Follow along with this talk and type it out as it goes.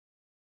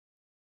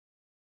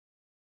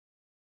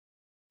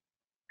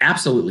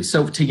Absolutely.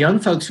 So to young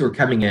folks who are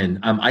coming in,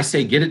 I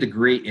say get a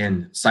degree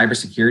in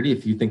cybersecurity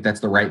if you think that's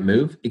the right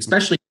move,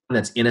 especially one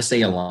that's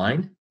NSA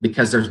aligned,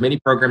 because there's many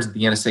programs that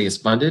the NSA is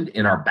funded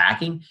in our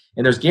backing,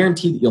 and there's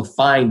guaranteed that you'll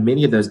find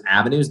many of those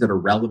avenues that are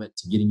relevant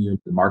to getting you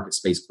into the market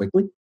space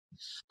quickly.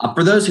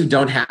 For those who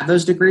don't have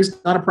those degrees,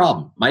 not a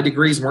problem. My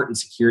degrees weren't in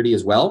security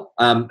as well,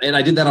 and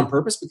I did that on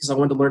purpose because I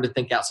wanted to learn to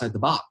think outside the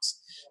box.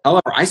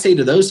 However, I say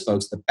to those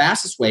folks, the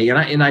fastest way,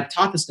 and I've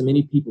taught this to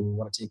many people who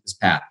want to take this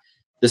path,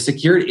 the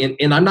security,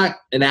 and I'm not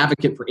an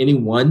advocate for any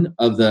one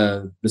of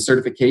the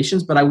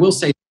certifications, but I will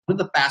say one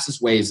of the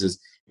fastest ways is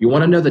if you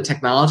want to know the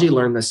technology,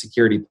 learn the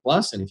Security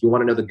Plus, and if you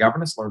want to know the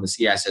governance, learn the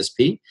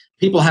CISSP.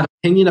 People have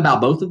opinion about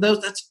both of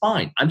those, that's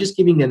fine. I'm just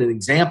giving an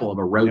example of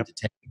a road to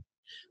take.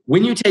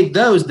 When you take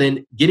those,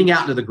 then getting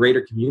out into the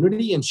greater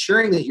community,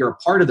 ensuring that you're a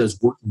part of those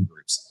working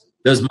groups,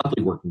 those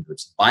monthly working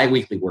groups,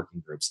 bi-weekly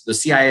working groups, the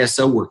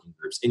CISO working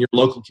groups in your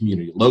local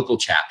community, local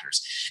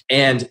chapters.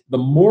 And the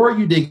more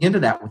you dig into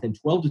that, within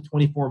 12 to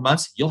 24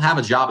 months, you'll have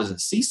a job as a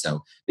CISO,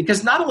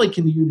 because not only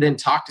can you then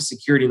talk to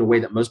security in a way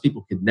that most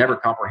people could never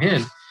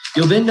comprehend,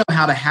 you'll then know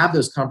how to have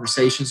those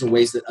conversations in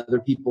ways that other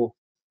people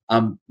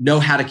know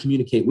how to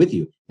communicate with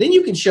you. Then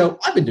you can show,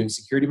 I've been doing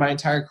security my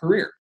entire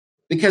career.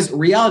 Because the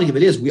reality of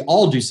it is we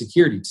all do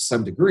security to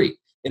some degree.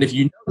 And if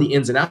you know the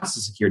ins and outs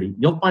of security,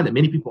 you'll find that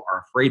many people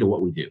are afraid of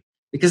what we do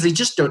because they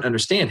just don't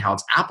understand how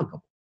it's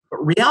applicable.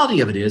 But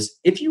reality of it is,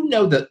 if you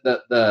know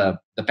the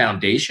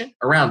foundation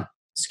around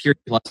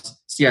Security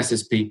Plus,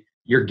 CISSP,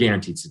 you're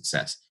guaranteed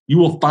success. You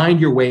will find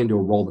your way into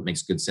a role that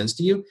makes good sense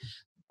to you.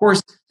 Of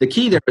course, the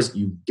key there is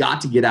you've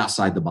got to get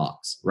outside the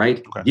box,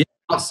 right? Okay. Get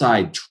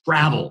outside,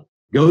 travel,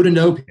 go to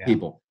know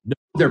people, know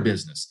their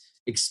business.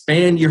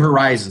 Expand your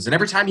horizons. And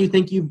every time you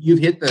think you've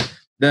hit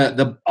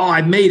the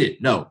I made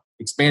it. No,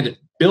 expand it.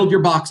 Build your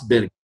box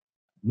big.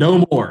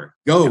 No more.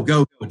 Go,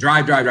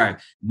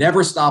 drive.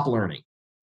 Never stop learning.